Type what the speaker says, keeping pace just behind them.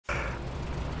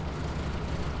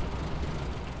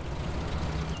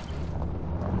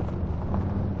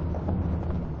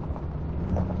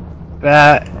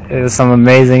That is some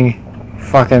amazing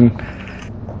fucking...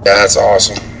 Yeah, that's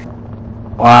awesome.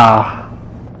 Wow.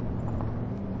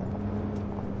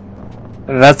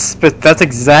 That's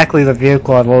exactly the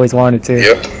vehicle I've always wanted to.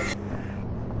 Yep.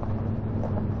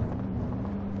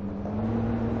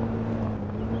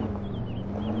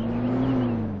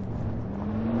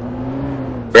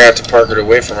 We're gonna have to park it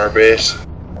away from our base.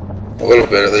 A little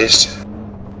bit at least.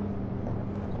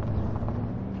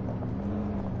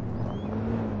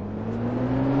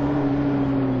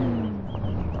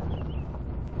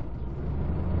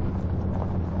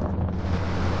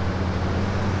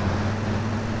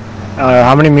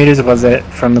 How many meters was it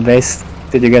from the base?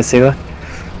 Did you guys see that?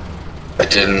 I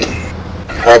didn't.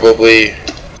 Probably.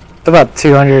 It's about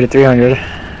 200 to 300.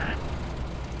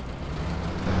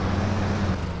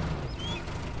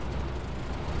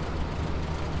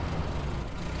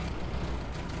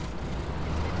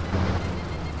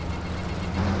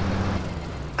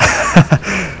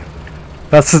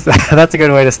 That's a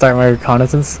good way to start my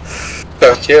reconnaissance.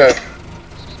 Fuck yeah.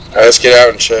 Alright, let's get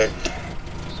out and check.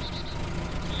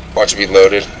 Watch it be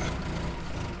loaded.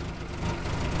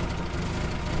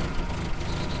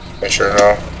 Make sure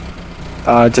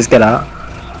no. Just get out.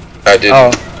 I did.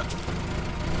 Oh.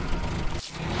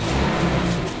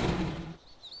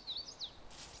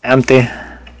 Empty.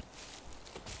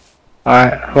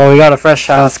 Alright, well we got a fresh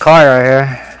ass car right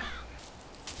here.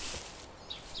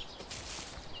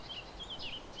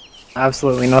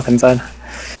 Absolutely nothing inside.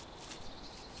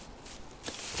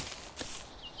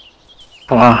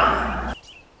 Wow.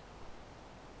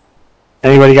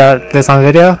 Anybody got this on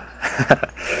video?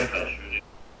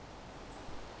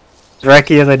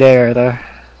 Recce of the day right there.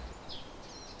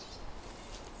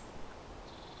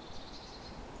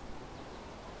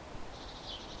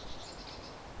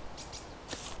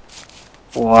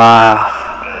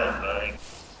 Wow.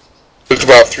 Took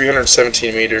about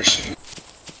 317 meters.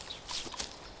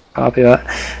 Copy that.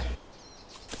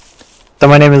 So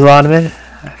my name is Lonman.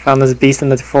 I found this beast in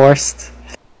the forest.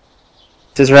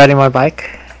 Just riding my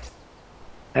bike.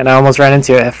 And I almost ran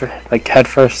into it like head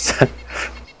first. I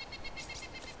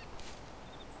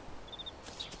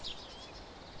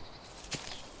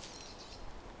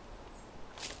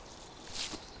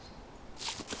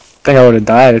think I would have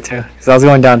died too, because I was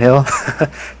going downhill.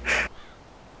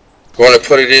 Want to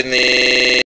put it in the